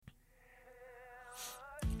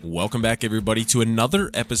Welcome back, everybody, to another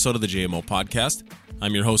episode of the JMO podcast.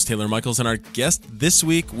 I'm your host, Taylor Michaels, and our guest this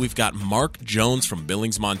week, we've got Mark Jones from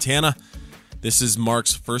Billings, Montana. This is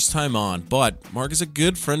Mark's first time on, but Mark is a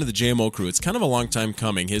good friend of the JMO crew. It's kind of a long time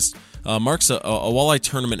coming. Mark's a walleye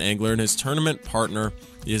tournament angler, and his tournament partner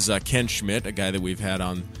is Ken Schmidt, a guy that we've had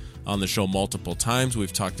on the show multiple times.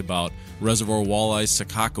 We've talked about reservoir walleyes,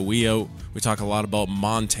 Sakakawea. We talk a lot about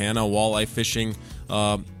Montana walleye fishing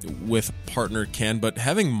with partner Ken. But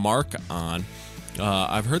having Mark on,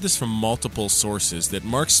 I've heard this from multiple sources, that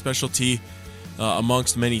Mark's specialty,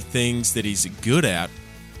 amongst many things that he's good at,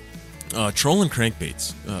 trolling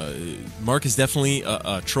crankbaits. Mark is definitely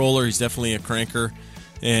a troller. He's definitely a cranker.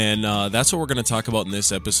 And that's what we're going to talk about in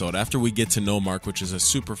this episode. After we get to know Mark, which is a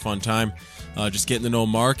super fun time, just getting to know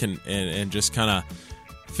Mark and just kind of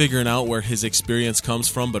figuring out where his experience comes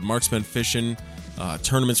from. But Mark's been fishing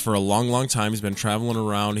tournaments for a long, long time. He's been traveling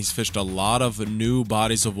around. He's fished a lot of new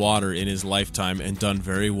bodies of water in his lifetime and done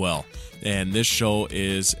very well. And this show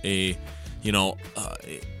is as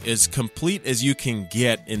complete as you can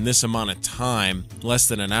get in this amount of time, less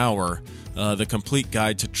than an hour, the complete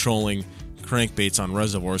guide to trolling crankbaits on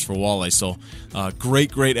reservoirs for walleye. So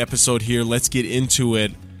great episode here. Let's get into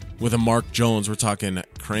it with a Mark Jones. We're talking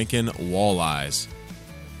cranking walleyes.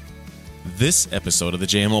 This episode of the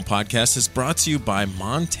JMO podcast is brought to you by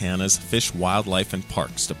Montana's Fish, Wildlife, and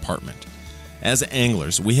Parks Department. As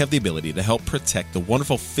anglers, we have the ability to help protect the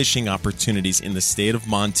wonderful fishing opportunities in the state of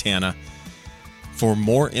Montana. For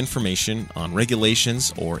more information on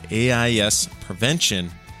regulations or AIS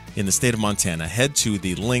prevention in the state of Montana, head to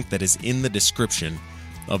the link that is in the description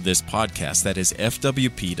of this podcast. That is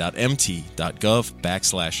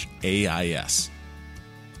fwp.mt.gov/AIS.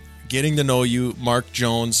 Getting to know you, Mark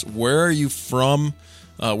Jones. Where are you from?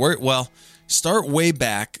 Start way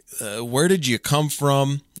back. Where did you come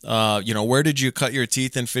from? Where did you cut your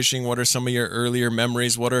teeth in fishing? What are some of your earlier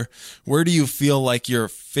memories? Where do you feel like your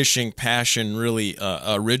fishing passion really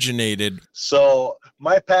originated? So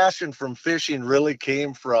my passion from fishing really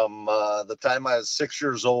came from the time I was 6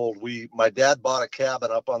 years old. My dad bought a cabin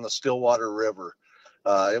up on the Stillwater River.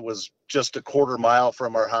 It was just a quarter mile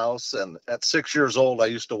from our house. And at 6 years old, I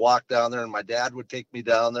used to walk down there, and my dad would take me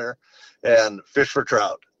down there and fish for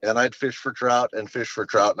trout. And I'd fish for trout and fish for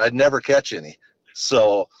trout, and I'd never catch any.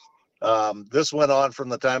 So this went on from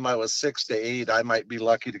the time I was 6 to 8. I might be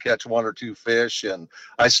lucky to catch one or two fish, and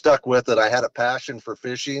I stuck with it. I had a passion for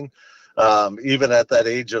fishing, even at that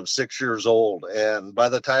age of 6 years old. And by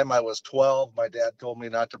the time I was 12, my dad told me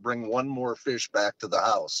not to bring one more fish back to the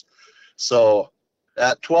house. So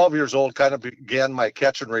at 12 years old, kind of began my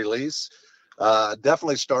catch and release.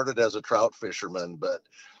 Definitely started as a trout fisherman, but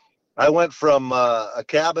I went from a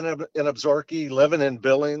cabin in Absaroka, living in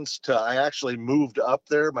Billings, to I actually moved up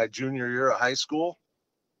there my junior year of high school.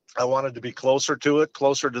 I wanted to be closer to it,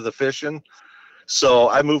 closer to the fishing. So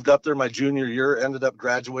I moved up there my junior year, ended up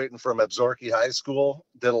graduating from Absaroka High School,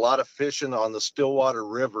 did a lot of fishing on the Stillwater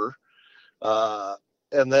River.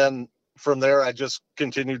 And then from there, I just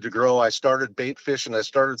continued to grow. I started bait fishing. I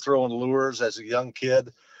started throwing lures as a young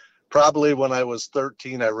kid. Probably when I was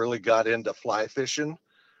 13, I really got into fly fishing.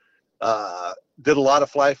 Did a lot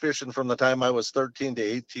of fly fishing from the time I was 13 to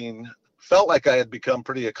 18. Felt like I had become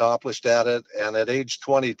pretty accomplished at it. And at age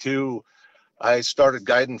 22, I started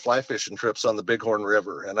guiding fly fishing trips on the Bighorn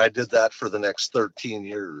River. And I did that for the next 13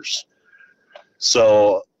 years.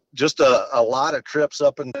 So just a lot of trips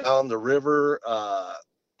up and down the river,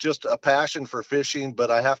 just a passion for fishing. But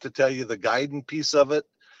I have to tell you, the guiding piece of it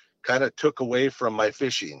kind of took away from my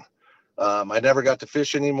fishing. I never got to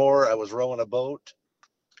fish anymore. I was rowing a boat.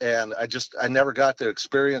 And I never got to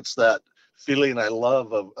experience that feeling I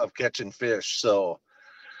love of catching fish. So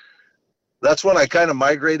that's when I kind of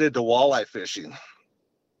migrated to walleye fishing.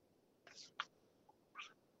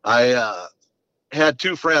 I had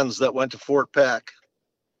two friends that went to Fort Peck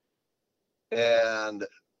and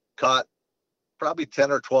caught probably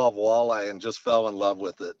 10 or 12 walleye and just fell in love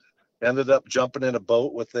with it. Ended up jumping in a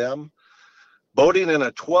boat with them. Boating in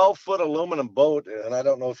a 12-foot aluminum boat, and I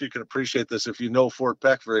don't know if you can appreciate this if you know Fort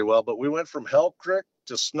Peck very well, but we went from Hell Creek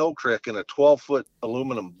to Snow Creek in a 12-foot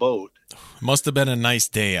aluminum boat. Must have been a nice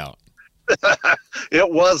day out. It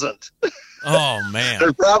wasn't. Oh, man.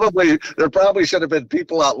 There probably should have been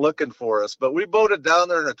people out looking for us, but we boated down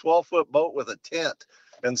there in a 12-foot boat with a tent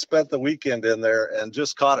and spent the weekend in there and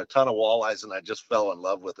just caught a ton of walleyes, and I just fell in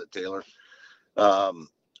love with it, Taylor. I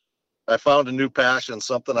found a new passion,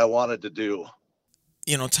 something I wanted to do.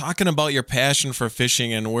 Talking about your passion for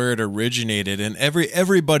fishing and where it originated, and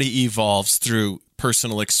everybody evolves through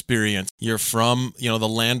personal experience. You're from, the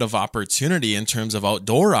land of opportunity in terms of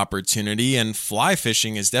outdoor opportunity, and fly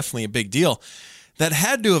fishing is definitely a big deal. That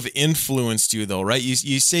had to have influenced you, though, right?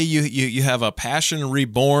 You say you have a passion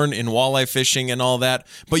reborn in walleye fishing and all that,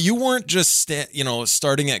 but you weren't just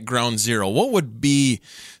starting at ground zero. What would be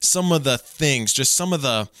some of the things, just some of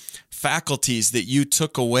the faculties that you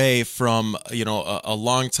took away from a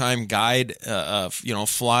longtime guide,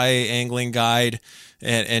 fly angling guide,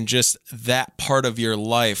 and just that part of your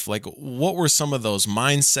life? Like, what were some of those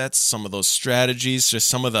mindsets, some of those strategies, just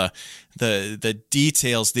some of the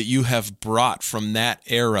details that you have brought from that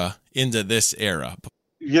era into this era?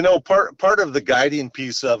 Part of the guiding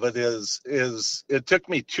piece of it is it took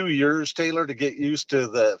me 2 years, Taylor, to get used to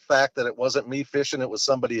the fact that it wasn't me fishing, it was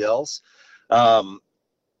somebody else. And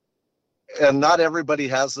not everybody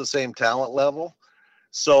has the same talent level.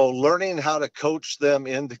 So learning how to coach them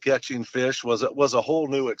into catching fish was a whole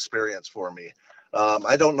new experience for me.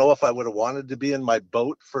 I don't know if I would have wanted to be in my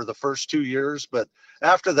boat for the first 2 years, but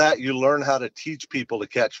after that, you learn how to teach people to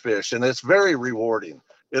catch fish, and it's very rewarding.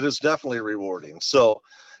 It is definitely rewarding. So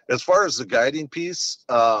as far as the guiding piece,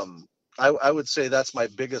 I would say that's my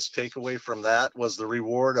biggest takeaway from that, was the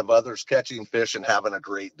reward of others catching fish and having a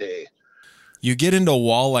great day. You get into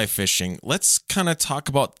walleye fishing. Let's kind of talk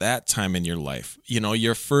about that time in your life.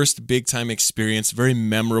 Your first big time experience, very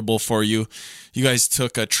memorable for you. You guys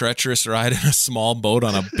took a treacherous ride in a small boat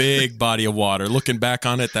on a big body of water. Looking back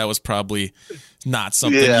on it, that was probably not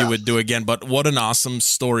something you would do again, but what an awesome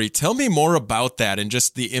story. Tell me more about that and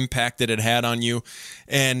just the impact that it had on you,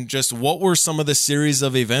 and just what were some of the series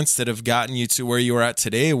of events that have gotten you to where you are at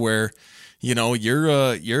today, where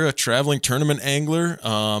you're a traveling tournament angler.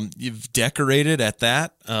 You've decorated at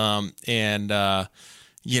that.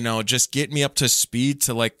 Just get me up to speed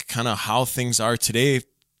to like kind of how things are today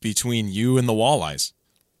between you and the Walleyes.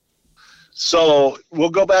 So we'll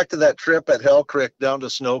go back to that trip at Hell Creek down to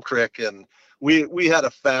Snow Creek, and we had a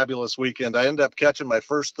fabulous weekend. I ended up catching my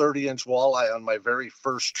first 30-inch walleye on my very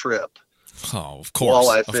first trip. Oh, of course,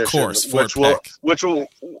 walleye fishing,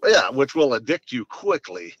 which will addict you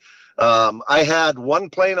quickly. I had one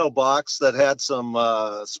Plano box that had some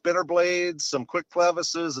spinner blades, some quick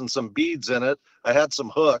clevises, and some beads in it. I had some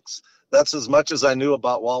hooks. That's as much as I knew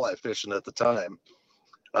about walleye fishing at the time.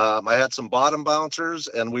 I had some bottom bouncers,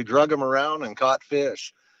 and we drug them around and caught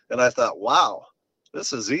fish. And I thought, wow,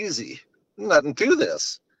 this is easy. Nothing to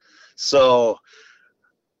this. So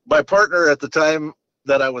my partner at the time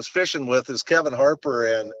that I was fishing with is Kevin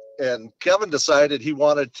Harper, and Kevin decided he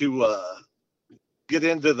wanted to get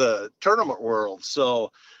into the tournament world.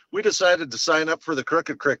 So we decided to sign up for the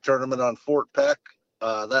Crooked Creek tournament on Fort Peck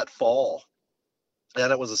that fall.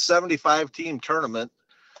 And it was a 75-team tournament.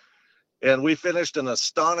 And we finished an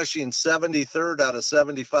astonishing 73rd out of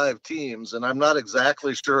 75 teams. And I'm not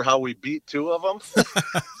exactly sure how we beat two of them.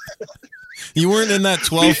 You weren't in that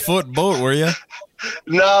 12-foot boat, were you?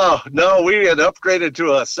 No, we had upgraded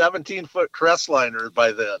to a 17-foot crestliner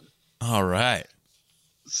by then. All right.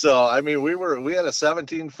 So, I mean, we had a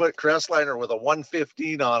 17-foot crestliner with a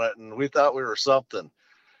 115 on it, and we thought we were something.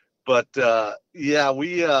 But,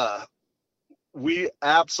 we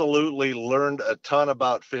absolutely learned a ton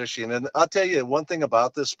about fishing. And I'll tell you one thing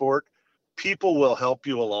about this sport, people will help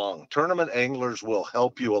you along. Tournament anglers will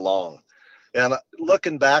help you along. And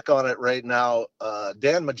looking back on it right now,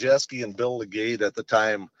 Dan Majeski and Bill Legate at the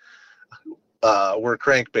time were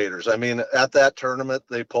crankbaiters. I mean, at that tournament,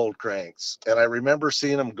 they pulled cranks. And I remember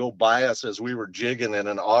seeing them go by us as we were jigging in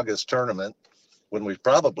an August tournament when we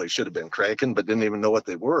probably should have been cranking, but didn't even know what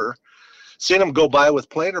they were. Seeing them go by with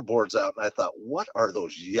planer boards out, and I thought, what are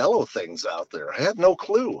those yellow things out there? I had no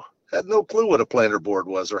clue. What a planer board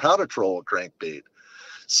was or how to troll a crankbait.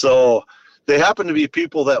 So they happened to be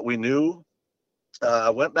people that we knew. I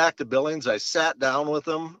went back to Billings. I sat down with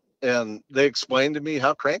them, and they explained to me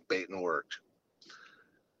how crankbaiting worked.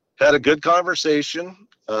 Had a good conversation.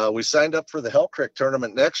 We signed up for the Hell Creek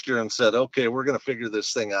tournament next year and said, okay, we're going to figure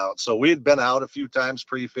this thing out. So we had been out a few times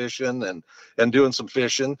pre-fishing and doing some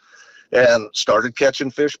fishing, and started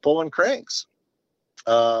catching fish, pulling cranks.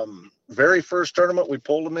 Very first tournament we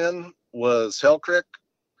pulled them in was Hell Creek.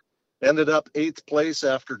 Ended up 8th place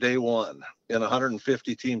after day one in a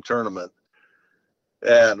 150-team tournament.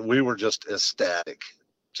 And we were just ecstatic.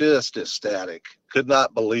 Could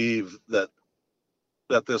not believe that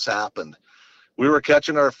this happened. We were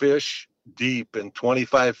catching our fish deep in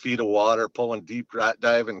 25 feet of water, pulling deep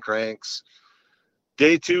diving cranks.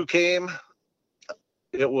 Day two came.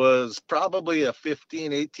 It was probably a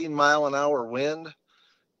 18 mile an hour wind,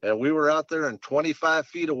 and we were out there in 25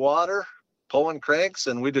 feet of water pulling cranks,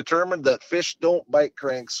 and we determined that fish don't bite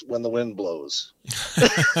cranks when the wind blows.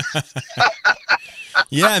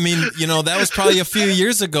 Yeah, I mean, that was probably a few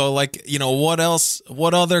years ago. Like, what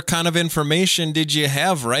other kind of information did you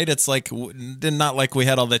have, right? It's like, not like we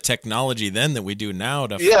had all the technology then that we do now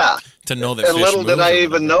to know that and fish little move did I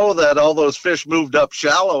even know that all those fish moved up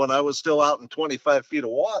shallow and I was still out in 25 feet of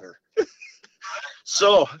water.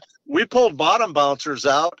 So we pulled bottom bouncers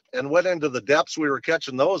out and went into the depths we were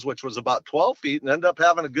catching those, which was about 12 feet, and ended up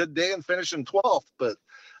having a good day and finishing 12th. But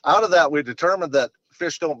out of that, we determined that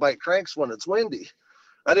fish don't bite cranks when it's windy.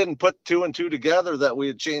 I didn't put two and two together that we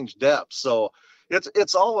had changed depth. So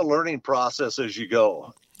it's all a learning process as you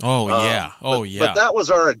go. Oh, yeah. But that was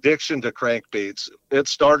our addiction to crankbaits. It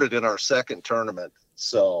started in our second tournament.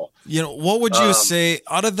 So, what would you say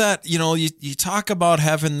out of that? You talk about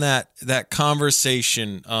having that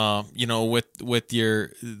conversation, with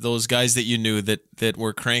those guys that you knew that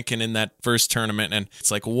were cranking in that first tournament. And it's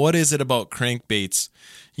like, what is it about crankbaits,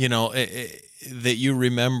 that you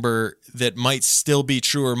remember that might still be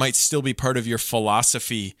true or might still be part of your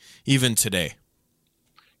philosophy even today?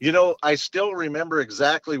 I still remember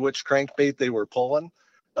exactly which crankbait they were pulling.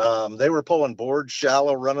 They were pulling board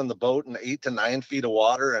shallow, running the boat in 8 to 9 feet of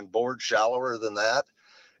water and board shallower than that.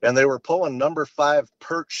 And they were pulling number 5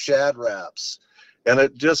 perch shad wraps. And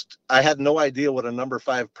I had no idea what a number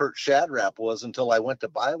 5 perch shad wrap was until I went to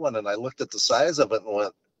buy one, and I looked at the size of it and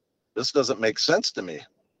went, this doesn't make sense to me.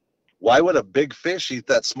 Why would a big fish eat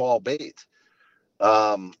that small bait?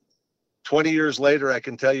 20 years later, I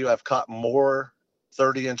can tell you I've caught more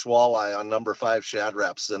 30-inch walleye on number 5 shad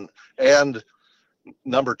wraps and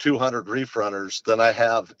number 200 reef runners than I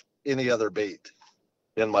have any other bait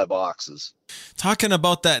in my boxes. Talking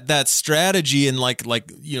about that strategy and like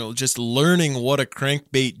just learning what a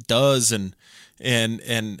crankbait does and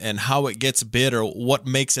how it gets bit or what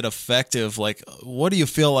makes it effective. Like, what do you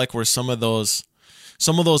feel like were some of those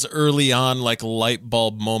early on like light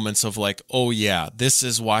bulb moments of like, oh yeah, this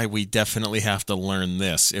is why we definitely have to learn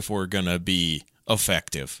this if we're gonna be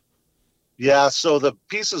effective? Yeah, so the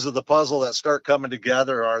pieces of the puzzle that start coming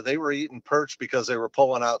together are they were eating perch because they were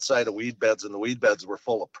pulling outside of weed beds, and the weed beds were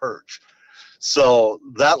full of perch. So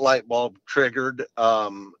that light bulb triggered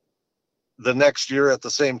the next year at the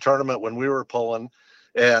same tournament when we were pulling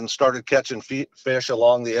and started catching fish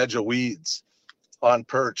along the edge of weeds on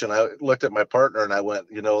perch. And I looked at my partner and I went,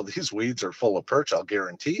 these weeds are full of perch, I'll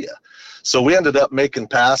guarantee you. So we ended up making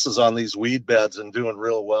passes on these weed beds and doing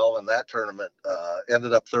real well in that tournament.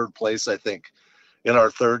 Ended up third place, I think, in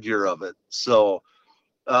our third year of it. So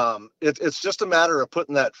it's just a matter of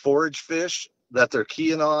putting that forage fish that they're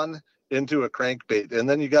keying on into a crankbait. And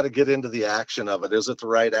then you got to get into the action of it. Is it the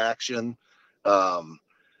right action?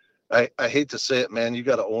 I hate to say it, man, you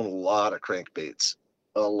got to own a lot of crankbaits.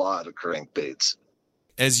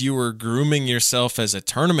 As you were grooming yourself as a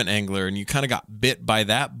tournament angler and you kind of got bit by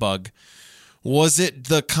that bug, was it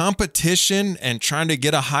the competition and trying to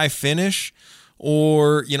get a high finish?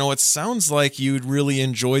 Or, it sounds like you really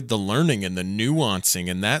enjoyed the learning and the nuancing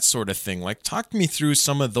and that sort of thing. Like, talk me through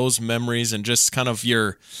some of those memories and just kind of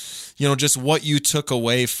your, just what you took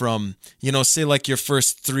away from, say like your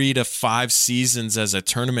first 3 to 5 seasons as a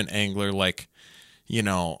tournament angler, like,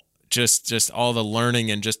 just all the learning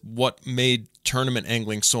and just what made tournament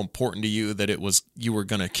angling so important to you that you were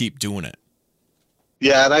going to keep doing it.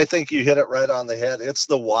 Yeah, and I think you hit it right on the head. It's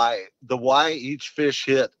the why. The why each fish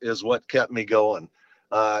hit is what kept me going,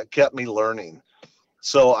 kept me learning.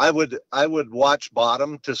 So I would watch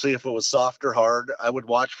bottom to see if it was soft or hard. I would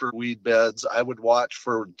watch for weed beds. I would watch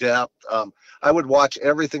for depth. I would watch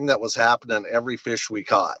everything that was happening, every fish we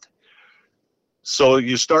caught. So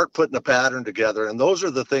you start putting a pattern together, and those are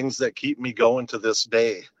the things that keep me going to this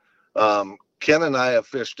day. Ken and I have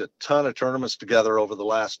fished a ton of tournaments together over the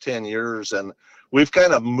last 10 years, and we've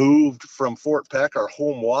kind of moved from Fort Peck, our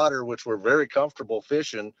home water, which we're very comfortable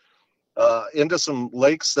fishing, into some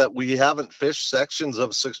lakes that we haven't fished sections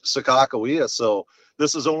of Sakakawea. So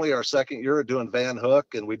this is only our second year of doing Van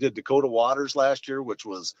Hook, and we did Dakota Waters last year, which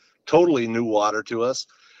was totally new water to us.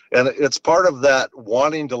 And it's part of that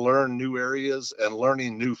wanting to learn new areas and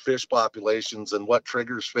learning new fish populations and what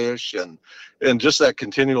triggers fish and just that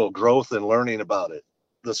continual growth and learning about it,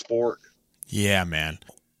 the sport. Yeah, man.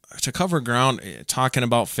 To cover ground, talking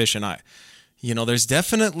about fishing,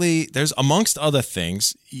 there's amongst other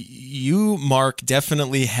things, you, Mark,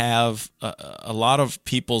 definitely have a lot of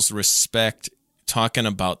people's respect talking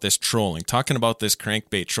about this trolling, talking about this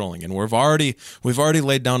crankbait trolling. And we've already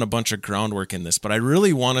laid down a bunch of groundwork in this, but I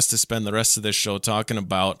really want us to spend the rest of this show talking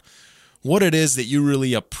about what it is that you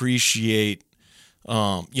really appreciate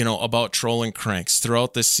about trolling cranks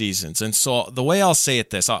throughout the seasons. And so the way I'll say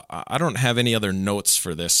it I don't have any other notes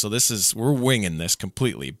for this. So we're winging this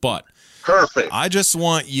completely, but perfect. I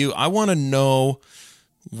want to know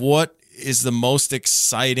what is the most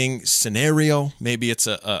exciting scenario. Maybe it's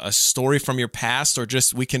a story from your past, or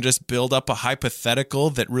we can just build up a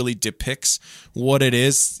hypothetical that really depicts what it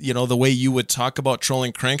is, the way you would talk about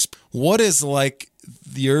trolling cranks. What is like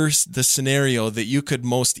the scenario that you could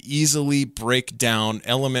most easily break down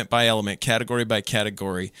element by element, category by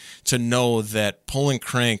category, to know that pulling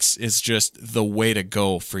cranks is just the way to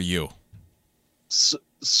go for you?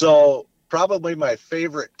 So probably my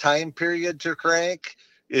favorite time period to crank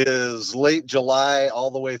is late July all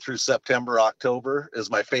the way through September, October is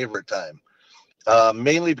my favorite time.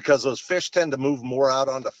 Mainly because those fish tend to move more out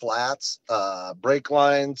onto flats, break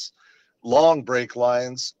lines, long break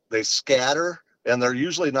lines. They scatter, and they're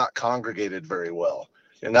usually not congregated very well.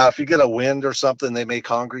 And now if you get a wind or something, they may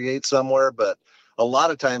congregate somewhere, but a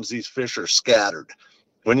lot of times these fish are scattered.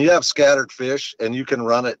 When you have scattered fish and you can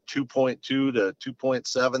run at 2.2 to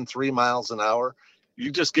 2.7, 3 miles an hour, you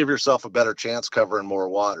just give yourself a better chance covering more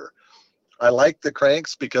water. I like the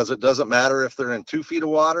cranks because it doesn't matter if they're in 2 feet of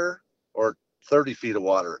water or 30 feet of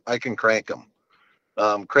water. I can crank them.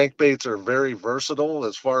 Crankbaits are very versatile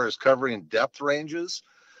as far as covering depth ranges.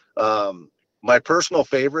 My personal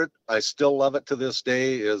favorite, I still love it to this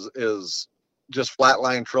day, is just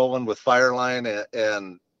flatline trolling with fireline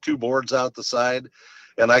and 2 boards out the side.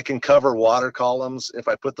 And I can cover water columns. If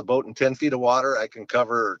I put the boat in 10 feet of water, I can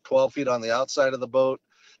cover 12 feet on the outside of the boat,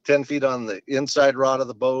 10 feet on the inside rod of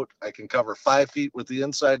the boat. I can cover 5 feet with the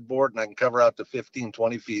inside board, and I can cover out to 15,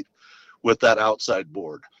 20 feet with that outside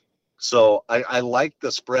board. So I like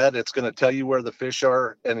the spread. It's going to tell you where the fish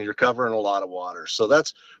are, and you're covering a lot of water. So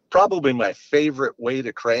that's probably my favorite way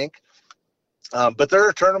to crank. But there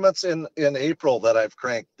are tournaments in April that I've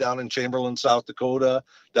cranked down in Chamberlain, South Dakota,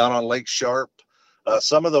 down on Lake Sharp.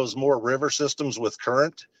 Some of those more river systems with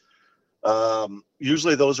current,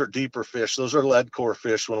 usually those are deeper fish. Those are lead core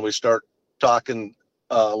fish when we start talking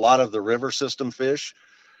a lot of the river system fish.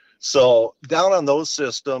 So down on those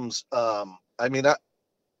systems, I'm going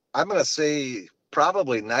to say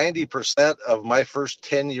probably 90% of my first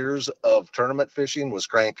 10 years of tournament fishing was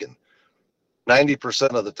cranking.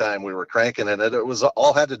 90% of the time we were cranking, and it was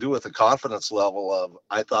all had to do with the confidence level of,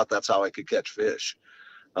 I thought that's how I could catch fish.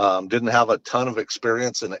 Didn't have a ton of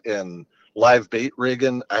experience in live bait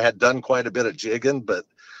rigging. I had done quite a bit of jigging, but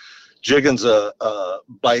jigging's a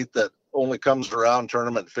bite that only comes around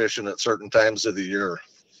tournament fishing at certain times of the year.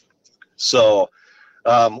 So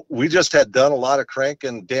we just had done a lot of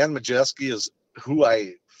cranking. Dan Majeski is who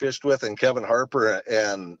I fished with, and Kevin Harper,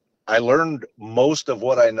 and I learned most of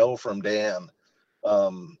what I know from Dan.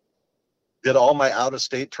 Did all my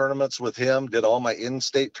out-of-state tournaments with him, did all my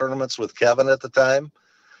in-state tournaments with Kevin at the time.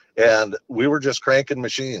 And we were just cranking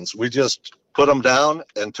machines. We just put them down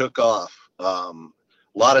and took off. A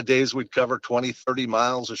lot of days we'd cover 20, 30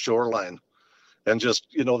 miles of shoreline. And just,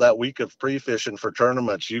 that week of pre-fishing for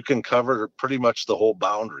tournaments, you can cover pretty much the whole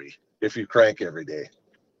boundary if you crank every day.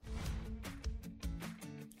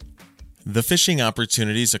 The fishing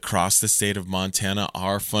opportunities across the state of Montana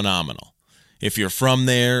are phenomenal. If you're from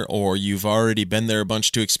there or you've already been there a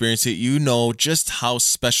bunch to experience it, you know just how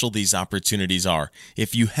special these opportunities are.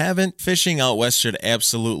 If you haven't, fishing out west should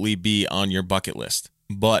absolutely be on your bucket list.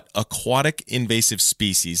 But aquatic invasive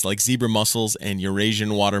species like zebra mussels and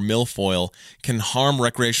Eurasian water milfoil can harm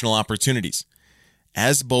recreational opportunities.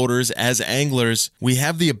 As boaters, as anglers, we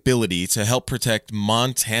have the ability to help protect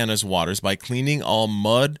Montana's waters by cleaning all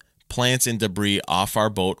mud, plants, and debris off our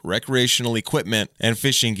boat, recreational equipment, and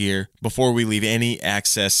fishing gear before we leave any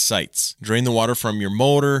access sites. Drain the water from your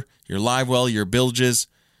motor, your live well, your bilges,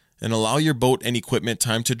 and allow your boat and equipment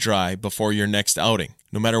time to dry before your next outing.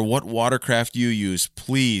 No matter what watercraft you use,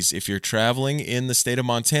 please, if you're traveling in the state of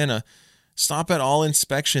Montana, stop at all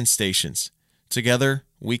inspection stations. Together,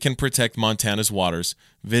 we can protect Montana's waters.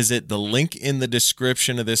 Visit the link in the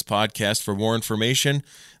description of this podcast for more information.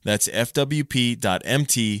 That's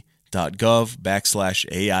fwp.mt.gov/AIS.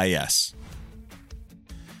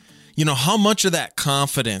 How much of that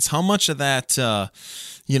confidence, how much of that,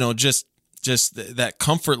 just that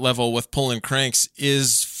comfort level with pulling cranks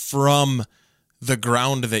is from the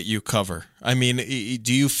ground that you cover? I mean,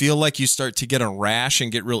 do you feel like you start to get a rash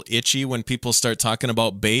and get real itchy when people start talking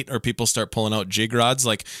about bait or people start pulling out jig rods,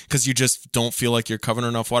 like, because you just don't feel like you're covering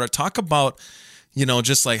enough water? Talk about,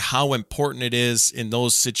 just like how important it is in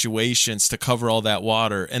those situations to cover all that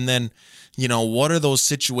water. And then, what are those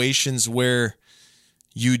situations where,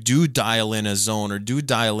 you do dial in a zone or do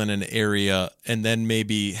dial in an area and then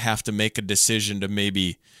maybe have to make a decision to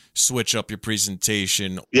maybe switch up your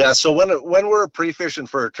presentation? Yeah, so when we're pre-fishing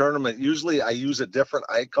for a tournament, usually I use a different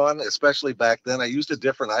icon, especially back then. I used a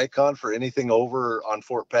different icon for anything over on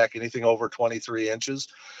Fort Peck, anything over 23 inches.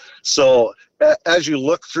 So as you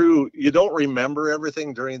look through, you don't remember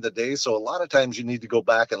everything during the day. So a lot of times you need to go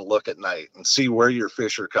back and look at night and see where your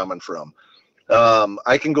fish are coming from.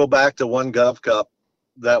 I can go back to one Gov Cup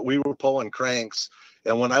that we were pulling cranks.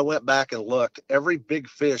 And when I went back and looked, every big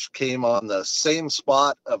fish came on the same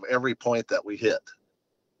spot of every point that we hit.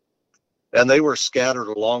 And they were scattered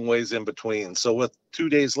a long ways in between. So with 2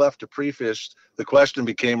 days left to pre-fish, the question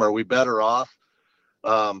became, are we better off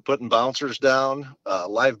putting bouncers down,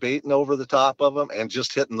 live baiting over the top of them, and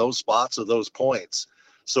just hitting those spots of those points?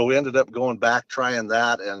 So we ended up going back, trying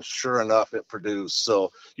that, and sure enough, it produced.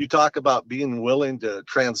 So you talk about being willing to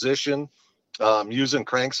transition, using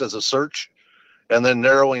cranks as a search, and then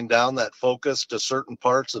narrowing down that focus to certain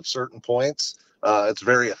parts of certain points. It's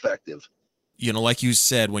very effective. You know, like you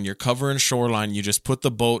said, when you're covering shoreline, you just put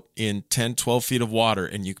the boat in 10, 12 feet of water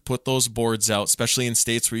and you put those boards out, especially in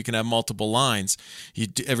states where you can have multiple lines.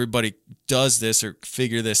 Everybody does this or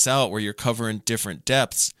figure this out where you're covering different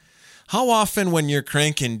depths. How often when you're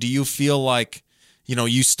cranking do you feel like, you know,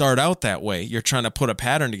 you start out that way, you're trying to put a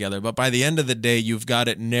pattern together, but by the end of the day, you've got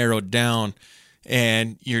it narrowed down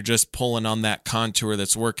and you're just pulling on that contour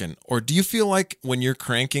that's working? Or do you feel like when you're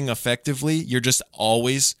cranking effectively, you're just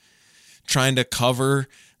always trying to cover,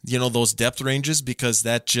 you know, those depth ranges because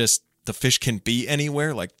that just, the fish can be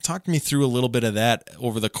anywhere? Like, talk me through a little bit of that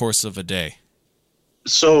over the course of a day.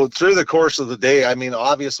 So through the course of the day, I mean,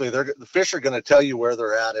 obviously the fish are going to tell you where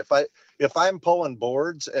they're at. If I'm pulling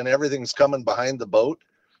boards and everything's coming behind the boat,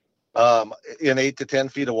 in 8 to 10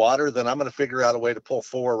 feet of water, then I'm going to figure out a way to pull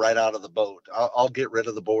 4 right out of the boat. I'll get rid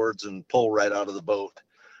of the boards and pull right out of the boat.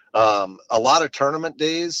 A lot of tournament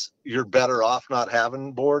days, you're better off not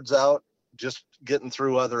having boards out, just getting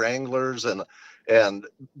through other anglers and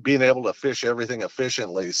being able to fish everything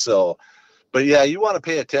efficiently. So, but yeah, you want to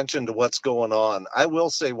pay attention to what's going on. I will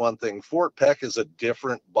say one thing, Fort Peck is a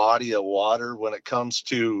different body of water when it comes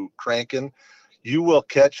to cranking. You will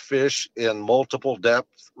catch fish in multiple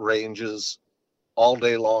depth ranges all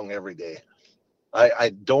day long, every day.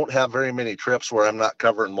 I don't have very many trips where I'm not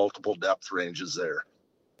covering multiple depth ranges there.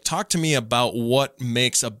 Talk to me about what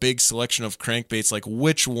makes a big selection of crankbaits. Like,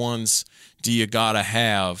 which ones do you gotta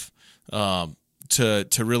have to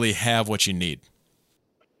really have what you need?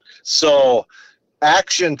 So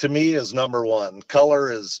action to me is number one.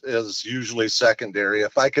 Color is usually secondary.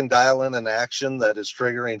 If I can dial in an action that is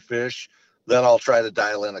triggering fish, then I'll try to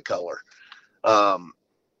dial in a color.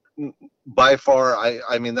 By far,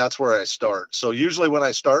 I mean, that's where I start. So usually when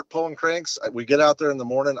I start pulling cranks, we get out there in the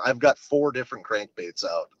morning, I've got 4 different crankbaits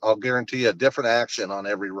out. I'll guarantee a different action on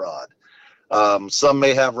every rod. Some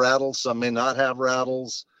may have rattles, some may not have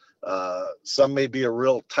rattles. Some may be a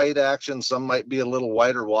real tight action. Some might be a little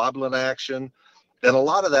wider wobbling action. And a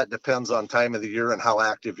lot of that depends on time of the year and how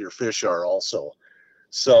active your fish are also.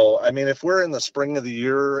 So, I mean, if we're in the spring of the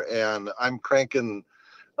year and I'm cranking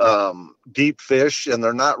deep fish and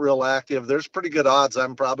they're not real active, there's pretty good odds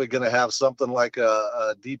I'm probably going to have something like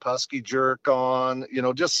a deep husky jerk on, you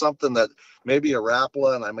know, just something that maybe a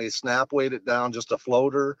Rapala, and I may snap weight it down, just a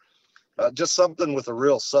floater, just something with a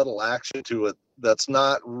real subtle action to it that's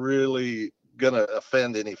not really going to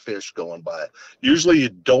offend any fish going by. Usually you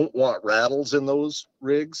don't want rattles in those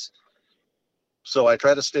rigs. So I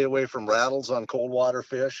try to stay away from rattles on cold water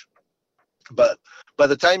fish. But by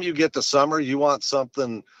the time you get to summer, you want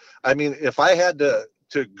something. I mean, if I had to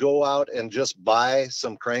go out and just buy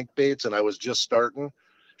some crankbaits and I was just starting,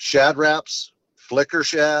 shad wraps, flicker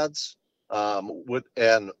shads,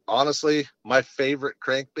 and honestly, my favorite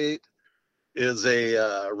crankbait is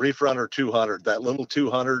a Reef Runner 200. That little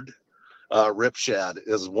 200 rip shad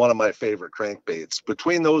is one of my favorite crankbaits.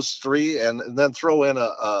 Between those 3, and then throw in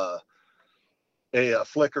a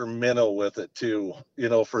flicker minnow with it too, you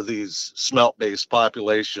know, for these smelt-based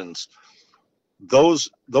populations. Those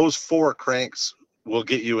 4 cranks will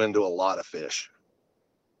get you into a lot of fish.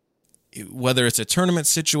 Whether it's a tournament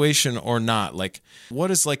situation or not, like,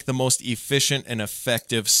 what is like the most efficient and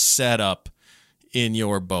effective setup in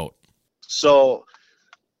your boat? So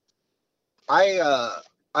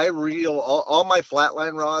I reel all my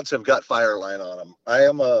flatline rods have got Fireline on them. I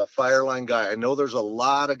am a Fireline guy. I know there's a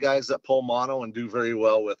lot of guys that pull mono and do very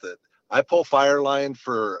well with it. I pull Fireline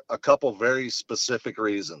for a couple very specific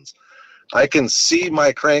reasons. I can see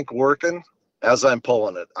my crank working as I'm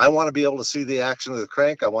pulling it. I want to be able to see the action of the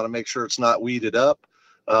crank. I want to make sure it's not weeded up.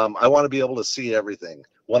 I want to be able to see everything.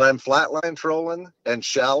 When I'm flatline trolling and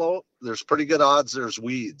shallow, there's pretty good odds there's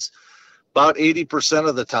weeds. About 80%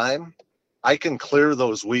 of the time, I can clear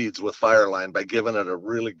those weeds with Fireline by giving it a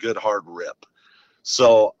really good hard rip.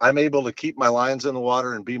 So I'm able to keep my lines in the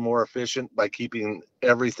water and be more efficient by keeping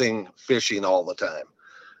everything fishing all the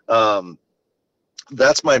time.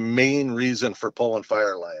 That's my main reason for pulling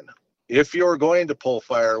Fireline. If you're going to pull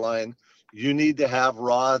Fireline, you need to have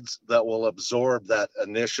rods that will absorb that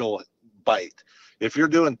initial bite. If you're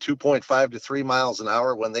doing 2.5 to 3 miles an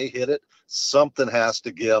hour, when they hit it, something has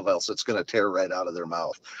to give, else it's going to tear right out of their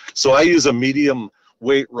mouth. So I use a medium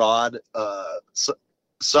weight rod.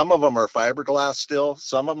 Some of them are fiberglass still,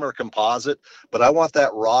 some of them are composite, but I want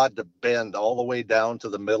that rod to bend all the way down to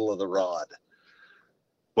the middle of the rod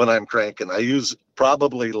when I'm cranking. I use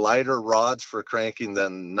probably lighter rods for cranking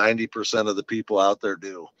than 90% of the people out there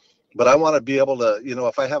do. But I want to be able to,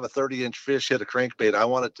 if I have a 30-inch fish hit a crankbait, I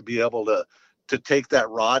want it to be able to take that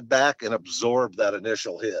rod back and absorb that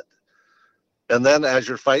initial hit. And then as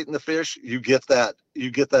you're fighting the fish, you get that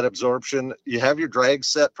absorption. You have your drag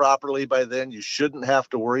set properly by then. You shouldn't have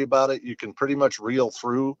to worry about it. You can pretty much reel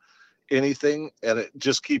through anything and it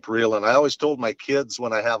just keep reeling. I always told my kids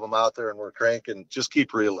when I have them out there and we're cranking, just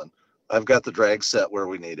keep reeling. I've got the drag set where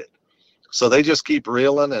we need it. So they just keep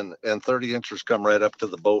reeling and 30 inchers come right up to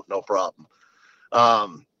the boat, no problem.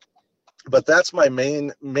 But that's my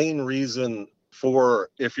main reason for,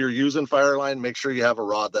 if you're using Fireline, make sure you have a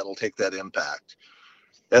rod that'll take that impact.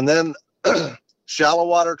 And then shallow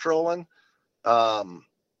water trolling,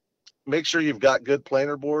 make sure you've got good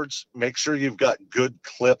planer boards. Make sure you've got good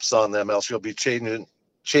clips on them, else you'll be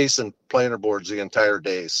chasing planer boards the entire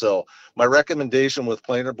day. So my recommendation with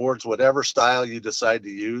planer boards, whatever style you decide to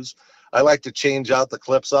use, I like to change out the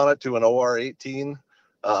clips on it to an OR18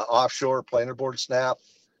 offshore planer board snap.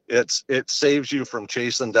 It saves you from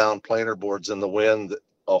chasing down planer boards in the wind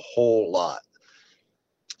a whole lot.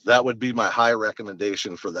 That would be my high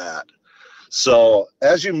recommendation for that. So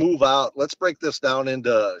as you move out, let's break this down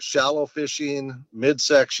into shallow fishing,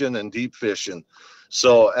 midsection, and deep fishing.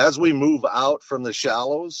 So as we move out from the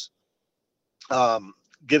shallows,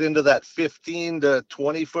 get into that 15 to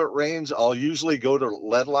 20 foot range, I'll usually go to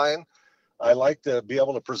lead line. I like to be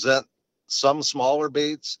able to present some smaller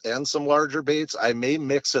baits and some larger baits. I may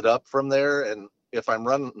mix it up from there. And if I'm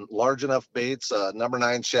running large enough baits, number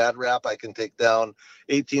 9 shad wrap, I can take down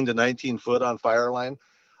 18 to 19 foot on Fireline.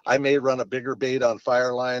 I may run a bigger bait on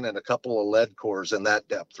Fireline and a couple of lead cores in that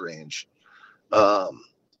depth range,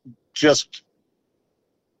 just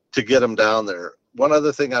to get them down there. One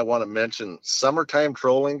other thing I want to mention, summertime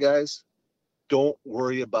trolling, guys, don't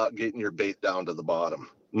worry about getting your bait down to the bottom.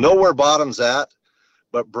 Know where bottom's at,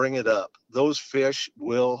 but bring it up. Those fish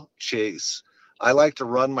will chase. I like to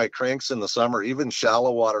run my cranks in the summer, even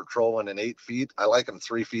shallow water trolling in 8 feet. I like them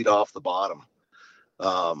 3 feet off the bottom.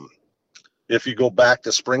 If you go back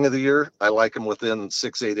to spring of the year, I like them within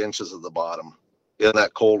 6-8 inches of the bottom in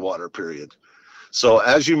that cold water period. So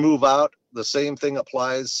as you move out, the same thing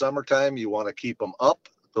applies. Summertime, you want to keep them up.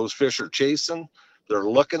 Those fish are chasing. They're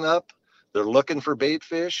looking up. They're looking for bait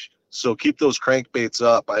fish. So keep those crankbaits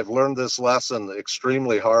up. I've learned this lesson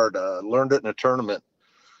extremely hard. Learned it in a tournament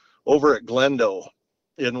over at Glendo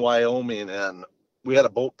in Wyoming, and we had a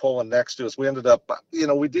boat pulling next to us. We ended up,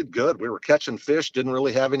 we did good. We were catching fish, didn't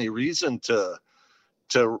really have any reason to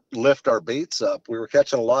lift our baits up. We were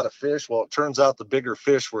catching a lot of fish. Well, it turns out the bigger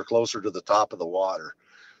fish were closer to the top of the water.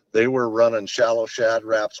 They were running shallow shad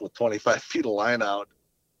wraps with 25 feet of line out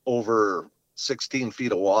over 16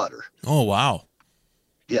 feet of water. Oh, wow.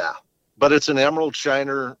 Yeah, but it's an emerald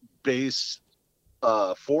shiner base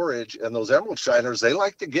forage, and those emerald shiners, they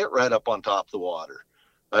like to get right up on top of the water.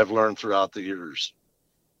 I've learned throughout the years.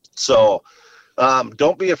 So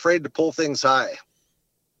don't be afraid to pull things high.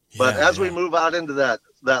 But as we move out into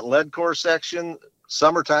that lead core section,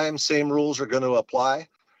 summertime, same rules are going to apply.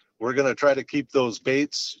 We're going to try to keep those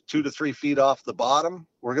baits 2 to 3 feet off the bottom.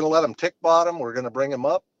 We're going to let them tick bottom. We're going to bring them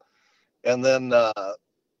up, and then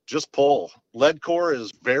just pull. Lead core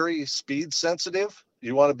is very speed sensitive.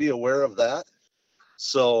 You want to be aware of that.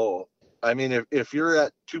 So, I mean, if you're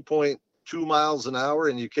at 2.2 miles an hour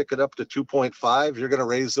and you kick it up to 2.5, you're going to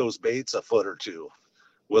raise those baits a foot or two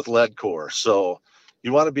with lead core. So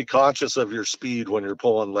you want to be conscious of your speed when you're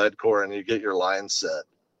pulling lead core and you get your line set.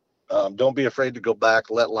 Don't be afraid to go back,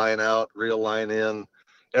 let line out, reel line in.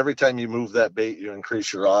 Every time you move that bait, you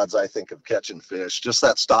increase your odds, I think, of catching fish. Just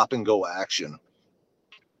that stop and go action.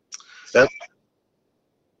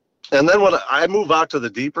 And then when I move out to the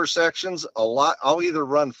deeper sections, I'll either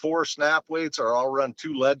run 4 snap weights or I'll run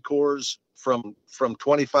 2 lead cores from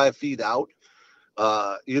 25 feet out.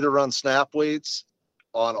 either run snap weights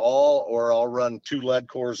on all, or I'll run 2 lead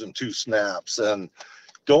cores and 2 snaps. And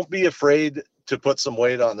don't be afraid to put some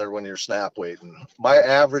weight on there when you're snap weighting. My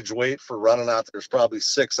average weight for running out there is probably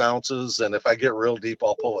 6 ounces. And if I get real deep,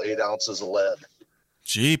 I'll pull 8 ounces of lead.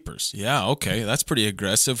 Jeepers. Yeah. Okay. That's pretty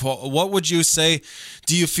aggressive. What would you say?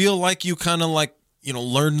 Do you feel like you kind of like,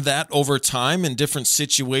 learned that over time in different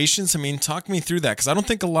situations? I mean, talk me through that. 'Cause I don't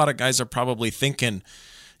think a lot of guys are probably thinking,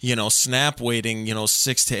 snap weighting,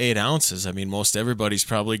 6 to 8 ounces. I mean, most everybody's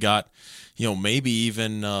probably got, maybe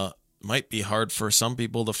even, might be hard for some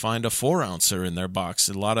people to find a 4-ouncer in their box.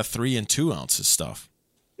 A lot of 3 and 2 ounces stuff.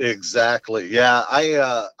 Exactly. Yeah.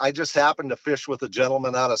 I just happened to fish with a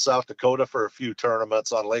gentleman out of South Dakota for a few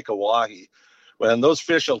tournaments on Lake Oahe. And those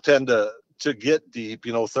fish will tend to get deep,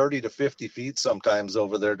 30 to 50 feet sometimes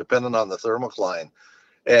over there, depending on the thermocline.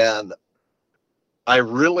 And I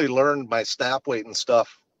really learned my snap weight and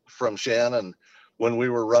stuff from Shannon when we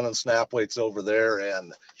were running snap weights over there,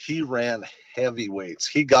 and he ran heavy weights.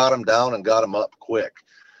 He got them down and got them up quick.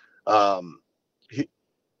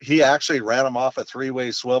 He actually ran them off a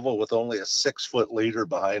 3-way swivel with only a 6-foot leader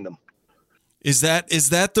behind him. Is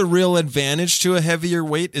that the real advantage to a heavier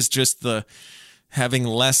weight, is just the having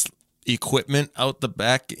less equipment out the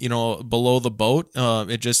back, below the boat,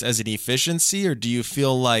 it just as an efficiency? Or do you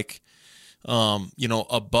feel like,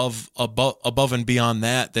 above and beyond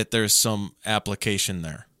that there's some application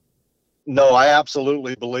there? No, I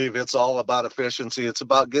absolutely believe it's all about efficiency. It's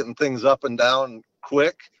about getting things up and down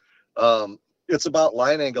quick. It's about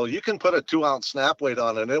line angle. You can put a 2-ounce snap weight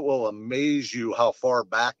on and it will amaze you how far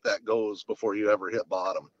back that goes before you ever hit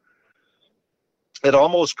bottom. It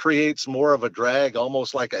almost creates more of a drag,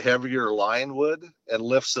 almost like a heavier line would, and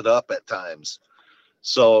lifts it up at times.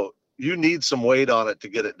 So you need some weight on it to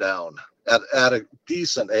get it down at a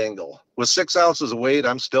decent angle. With 6 ounces of weight,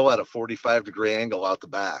 I'm still at a 45-degree angle out the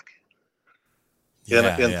back in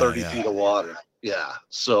 30 feet of water. Yeah.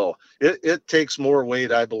 So it takes more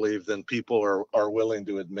weight, I believe, than people are willing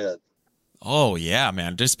to admit. Oh yeah,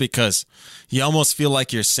 man. Just because you almost feel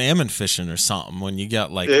like you're salmon fishing or something when you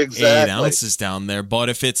got like 8 ounces down there. But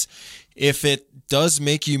if it does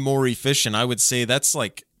make you more efficient, I would say that's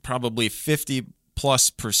like probably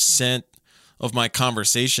 50+% of my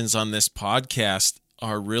conversations on this podcast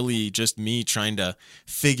are really just me trying to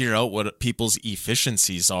figure out what people's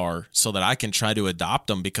efficiencies are so that I can try to adopt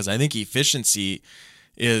them, because I think efficiency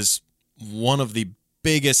is one of the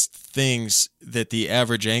biggest things that the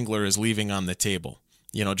average angler is leaving on the table.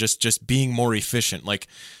 Just being more efficient. Like,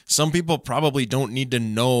 some people probably don't need to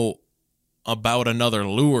know about another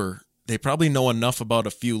lure. They probably know enough about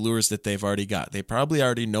a few lures that they've already got. They probably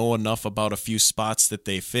already know enough about a few spots that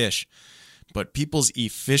they fish. But people's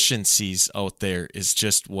efficiencies out there is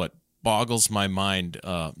just what boggles my mind,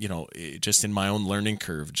 just in my own learning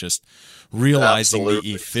curve, just realizing the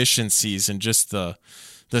efficiencies and just the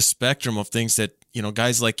spectrum of things that,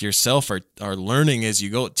 guys like yourself are learning as you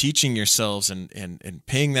go, teaching yourselves and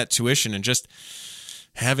paying that tuition and just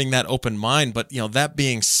having that open mind. But, that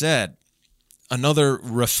being said, another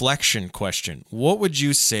reflection question: what would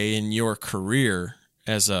you say in your career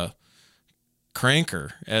as a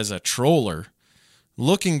cranker, as a troller,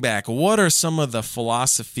 looking back, what are some of the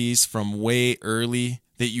philosophies from way early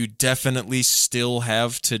that you definitely still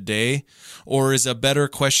have today? Or is a better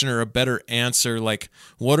question or a better answer, like,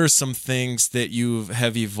 what are some things that you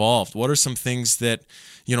have evolved? What are some things that,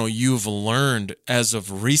 you've learned as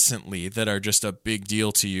of recently that are just a big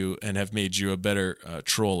deal to you and have made you a better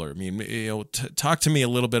troller? I mean, talk to me a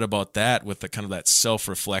little bit about that with the kind of that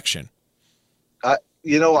self-reflection.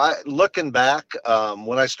 Looking back,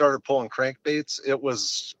 when I started pulling crankbaits, it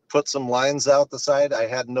was put some lines out the side. I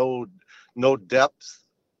had no depth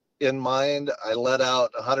in mind. I let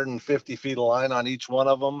out 150 feet of line on each one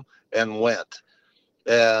of them and went.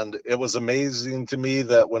 And it was amazing to me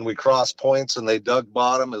that when we crossed points and they dug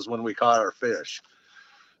bottom is when we caught our fish.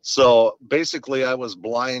 So basically I was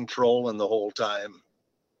blind trolling the whole time.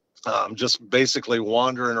 Just basically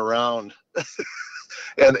wandering around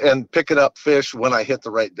and picking up fish when I hit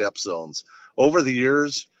the right depth zones. Over the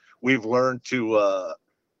years, we've learned to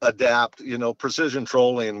adapt. Precision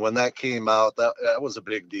trolling, when that came out, that was a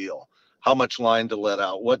big deal. How much line to let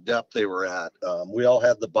out, what depth they were at. We all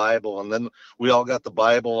had the Bible, and then we all got the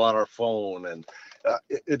Bible on our phone, and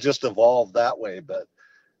it just evolved that way. But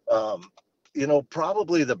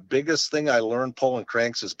probably the biggest thing I learned pulling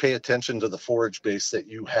cranks is pay attention to the forage base that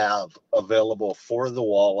you have available for the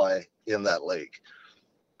walleye in that lake,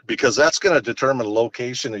 because that's going to determine the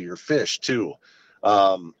location of your fish too.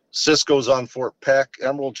 Cisco's on Fort Peck,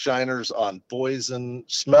 emerald shiners on Boysen,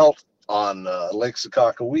 smelt on Lake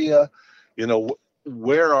Sakakawea.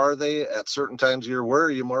 where are they at certain times of year? Where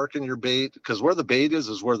are you marking your bait? Because where the bait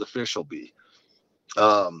is where the fish will be.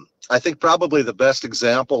 I think probably the best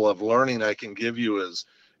example of learning I can give you is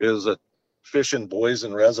a fishing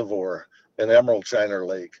Boysen Reservoir in Emerald Shiner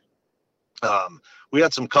Lake. We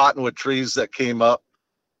had some cottonwood trees that came up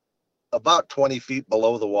about 20 feet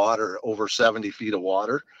below the water, over 70 feet of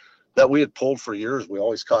water that we had pulled for years. We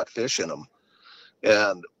always caught fish in them.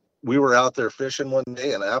 And we were out there fishing one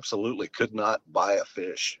day and absolutely could not buy a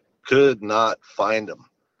fish, could not find them.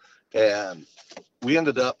 And we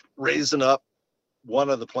ended up raising up one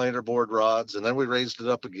of the planer board rods, and then we raised it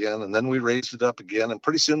up again, and then we raised it up again. And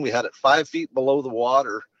pretty soon we had it 5 feet below the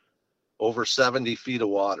water, over 70 feet of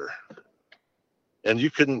water. And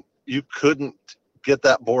you couldn't get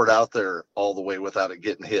that board out there all the way without it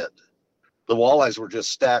getting hit. The walleyes were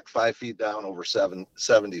just stacked 5 feet down over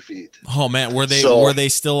 70 feet. Oh man, were they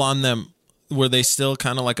still on them? Were they still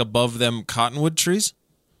kind of like above them cottonwood trees?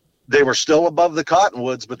 They were still above the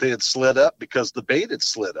cottonwoods, but they had slid up because the bait had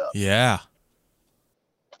slid up. Yeah.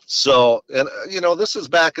 So, and this is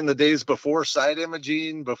back in the days before side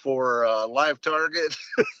imaging, before live target,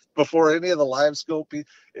 before any of the live scoping,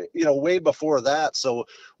 way before that. So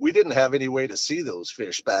we didn't have any way to see those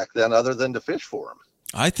fish back then other than to fish for them.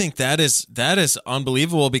 I think that is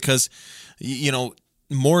unbelievable because,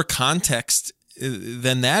 more context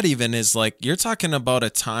than that even is like, you're talking about a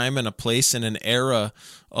time and a place and an era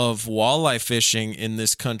of walleye fishing in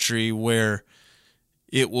this country where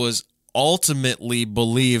it was ultimately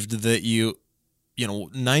believed that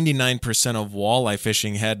 99% of walleye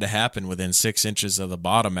fishing had to happen within 6 inches of the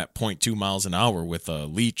bottom at 0.2 miles an hour with a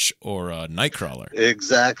leech or a nightcrawler.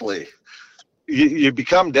 Exactly. You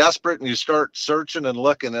become desperate and you start searching and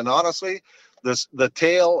looking. And honestly, the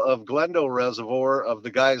tale of Glendo Reservoir of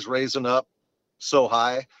the guys raising up so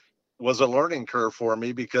high was a learning curve for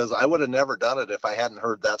me because I would have never done it if I hadn't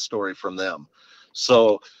heard that story from them.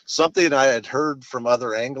 So something I had heard from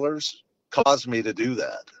other anglers caused me to do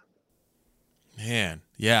that. Man,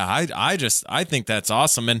 yeah, I think that's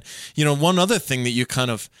awesome. And, one other thing that you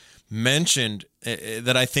kind of mentioned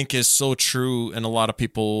that I think is so true, and a lot of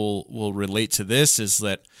people will relate to this, is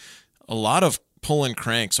that a lot of pulling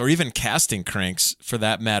cranks, or even casting cranks for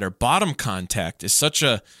that matter, bottom contact is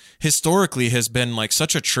historically has been like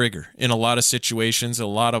such a trigger in a lot of situations, a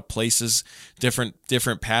lot of places,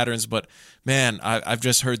 different patterns. But man, I've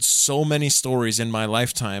just heard so many stories in my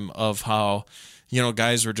lifetime of how,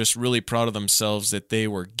 guys were just really proud of themselves that they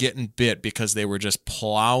were getting bit because they were just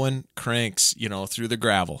plowing cranks, through the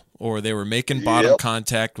gravel, or they were making bottom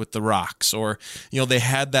contact with the rocks, or, they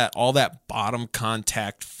had all that bottom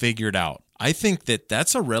contact figured out. I think that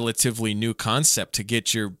that's a relatively new concept to get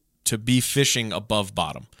to be fishing above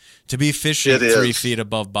bottom, to be fishing 3 feet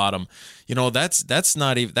above bottom.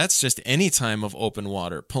 That's just any time of open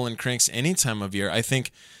water, pulling cranks any time of year. I think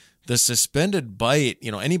the suspended bite,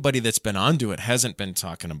 anybody that's been onto it hasn't been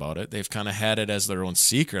talking about it. They've kind of had it as their own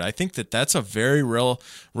secret. I think that that's a very real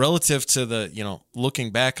relative to the, looking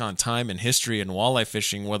back on time and history and walleye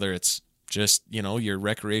fishing, whether it's just, your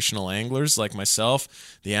recreational anglers like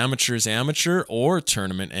myself, the amateur, or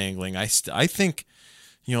tournament angling. I think,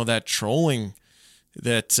 that trolling,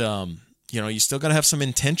 that, you still got to have some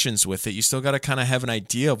intentions with it. You still got to kind of have an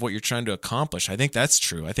idea of what you're trying to accomplish. I think that's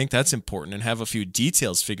true. I think that's important, and have a few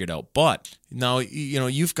details figured out. But now,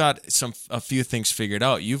 you've got a few things figured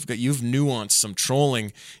out. You've nuanced some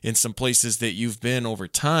trolling in some places that you've been over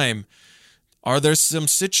time. Are there some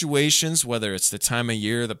situations, whether it's the time of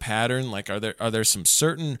year, the pattern, like are there some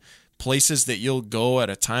certain places that you'll go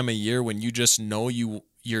at a time of year when you just know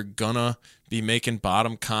you're gonna be making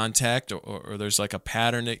bottom contact, or there's like a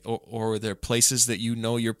pattern, or are there places that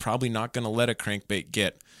you're probably not gonna let a crankbait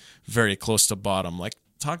get very close to bottom? Like,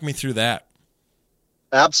 talk me through that.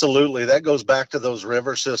 Absolutely. That goes back to those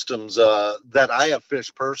river systems that I have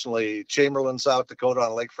fished personally. Chamberlain, South Dakota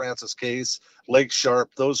on Lake Francis Case, Lake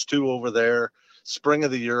Sharp, those two over there. Spring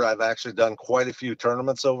of the year, I've actually done quite a few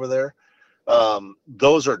tournaments over there.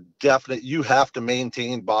 Those are definite. You have to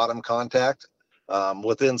maintain bottom contact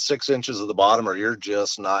within 6 inches of the bottom, or you're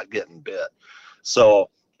just not getting bit. So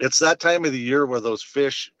it's that time of the year where those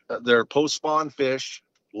fish, they're post-spawn fish,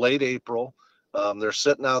 late April. They're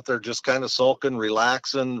sitting out there just kind of sulking,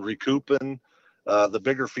 relaxing, recouping. The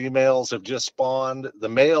bigger females have just spawned. The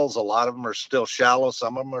males, a lot of them are still shallow.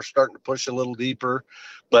 Some of them are starting to push a little deeper,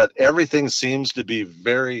 but everything seems to be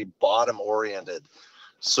very bottom oriented.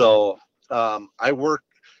 So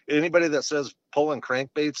anybody that says pulling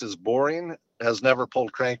crankbaits is boring has never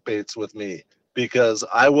pulled crankbaits with me, because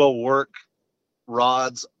I will work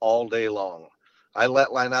rods all day long. I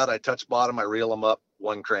let line out, I touch bottom, I reel them up,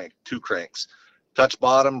 one crank, two cranks. Touch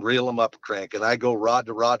bottom, reel them up a crank. And I go rod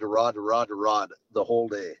to rod to rod to rod to rod the whole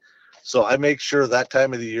day. So I make sure that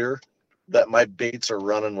time of the year that my baits are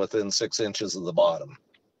running within 6 inches of the bottom.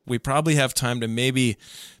 We probably have time to maybe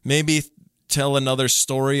tell another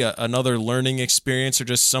story, another learning experience, or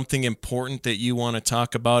just something important that you want to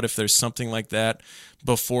talk about, if there's something like that,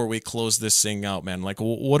 before we close this thing out, man. Like,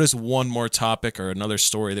 what is one more topic or another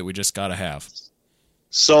story that we just got to have?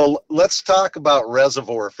 So let's talk about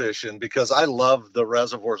reservoir fishing, because I love the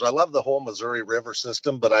reservoirs. I love the whole Missouri River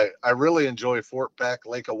system, but I really enjoy Fort Peck,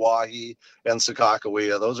 Lake Oahe, and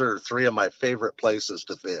Sakakawea. Those are three of my favorite places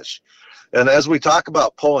to fish. And as we talk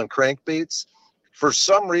about pulling crankbaits, for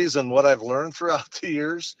some reason, what I've learned throughout the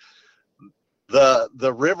years,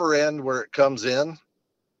 the river end where it comes in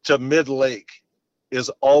to mid-lake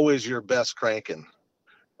is always your best cranking.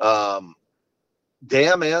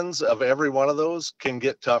 Dam ends of every one of those can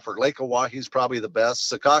get tougher. Lake Oahe is probably the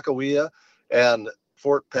best. Sakakawea and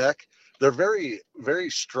Fort Peck, they're very,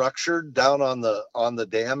 very structured down on the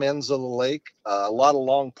dam ends of the lake. A lot of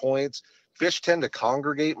long points. Fish tend to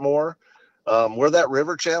congregate more. Where that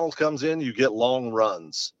river channel comes in, you get long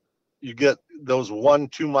runs. You get those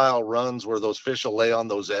 1-2 mile runs where those fish will lay on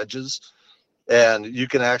those edges, and you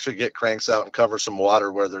can actually get cranks out and cover some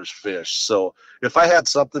water where there's fish. So if I had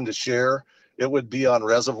something to share, it would be on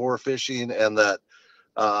reservoir fishing, and that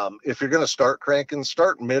if you're going to start cranking,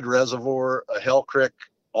 start mid-reservoir, a Hell Creek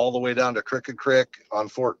all the way down to Crooked Creek on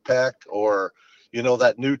Fort Peck, or,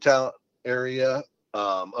 that Newtown area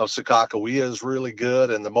of Sakakawea is really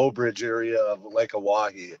good, and the Mobridge area of Lake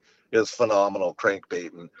Oahe is phenomenal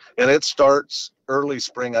crankbaiting. And it starts early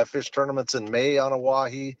spring. I fished tournaments in May on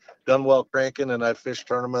Oahe, done well cranking, and I fished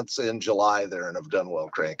tournaments in July there and have done well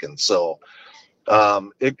cranking. So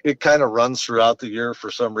it kind of runs throughout the year for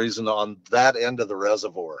some reason on that end of the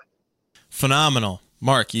reservoir. Phenomenal.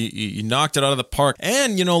 Mark, you knocked it out of the park.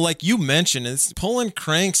 And, like you mentioned, pulling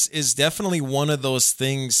cranks is definitely one of those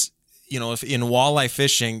things, if in walleye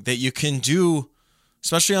fishing that you can do,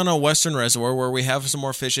 especially on a western reservoir where we have some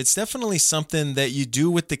more fish. It's definitely something that you do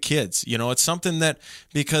with the kids. It's something that,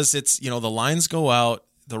 because it's, the lines go out,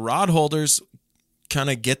 the rod holders kind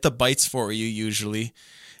of get the bites for you usually.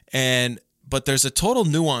 But there's a total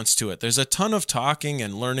nuance to it. There's a ton of talking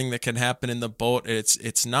and learning that can happen in the boat.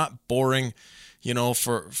 It's not boring,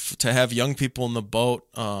 to have young people in the boat,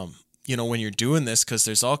 when you're doing this, because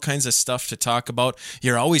there's all kinds of stuff to talk about.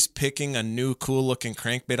 You're always picking a new cool looking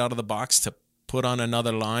crankbait out of the box to put on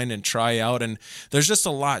another line and try out. And there's just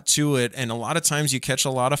a lot to it. And a lot of times you catch a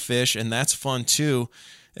lot of fish, and that's fun too.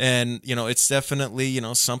 And, it's definitely,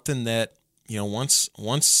 something that,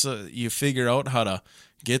 once you figure out how to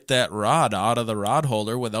get that rod out of the rod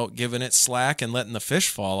holder without giving it slack and letting the fish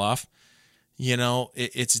fall off,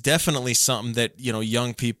 it's definitely something that,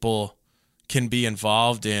 young people can be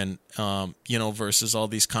involved in, versus all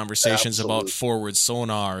these conversations about forward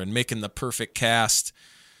sonar and making the perfect cast,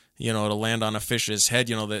 to land on a fish's head.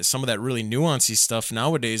 That some of that really nuancy stuff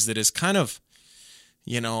nowadays that is kind of,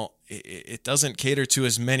 it doesn't cater to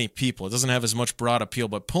as many people. It doesn't have as much broad appeal,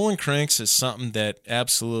 but pulling cranks is something that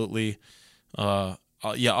absolutely,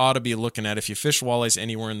 you ought to be looking at if you fish walleyes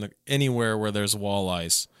anywhere where there's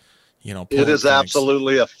walleyes. It is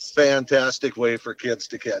absolutely a fantastic way for kids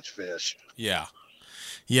to catch fish. Yeah.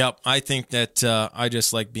 Yep. I think that I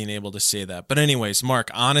just like being able to say that. But anyways, Mark,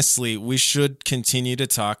 honestly, we should continue to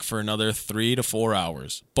talk for another 3 to 4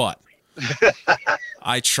 hours. But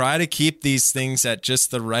I try to keep these things at just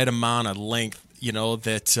the right amount of length,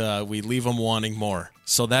 that we leave them wanting more.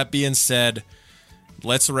 So that being said,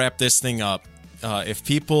 let's wrap this thing up. If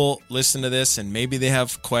people listen to this and maybe they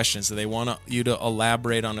have questions that they want you to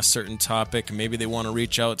elaborate on a certain topic, maybe they want to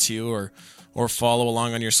reach out to you or follow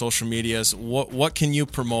along on your social medias, what can you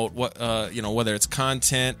promote? What whether it's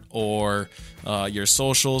content or your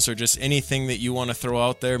socials or just anything that you want to throw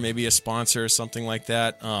out there, maybe a sponsor or something like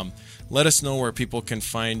that. Let us know where people can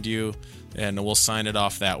find you, and we'll sign it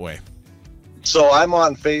off that way. So I'm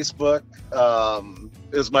on Facebook.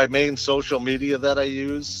 Is my main social media that I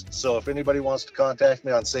use. So if anybody wants to contact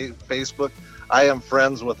me on Facebook, I am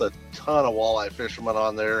friends with a ton of walleye fishermen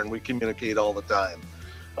on there, and we communicate all the time.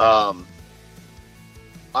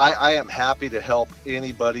 I am happy to help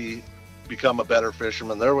anybody become a better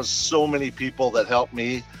fisherman. There was so many people that helped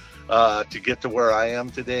me to get to where I am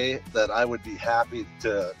today that I would be happy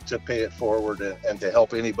to pay it forward and to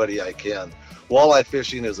help anybody I can. Walleye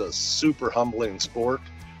fishing is a super humbling sport.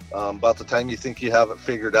 About the time you think you have it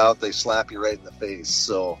figured out, they slap you right in the face.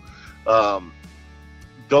 So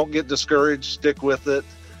don't get discouraged. Stick with it.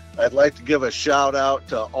 I'd like to give a shout out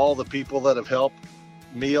to all the people that have helped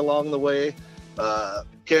me along the way.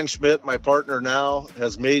 Ken Schmidt, my partner now,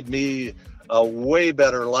 has made me a way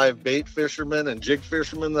better live bait fisherman and jig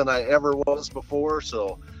fisherman than I ever was before.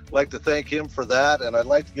 So I'd like to thank him for that. And I'd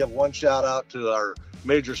like to give one shout out to our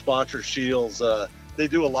major sponsor, Shields. They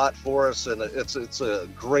do a lot for us, and it's a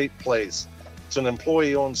great place. It's an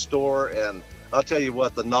employee-owned store, and I'll tell you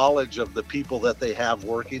what, the knowledge of the people that they have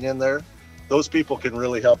working in there, those people can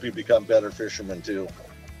really help you become better fishermen too.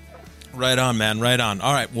 Right on, man. Right on.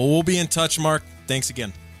 All right. Well, we'll be in touch, Mark. Thanks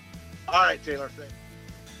again. All right, Taylor. Thanks.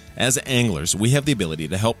 As anglers, we have the ability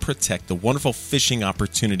to help protect the wonderful fishing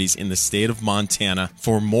opportunities in the state of Montana.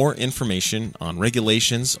 For more information on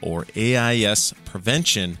regulations or AIS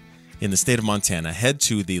prevention in the state of Montana, head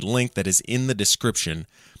to the link that is in the description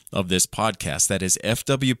of this podcast. That is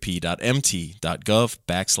fwp.mt.gov/AIS.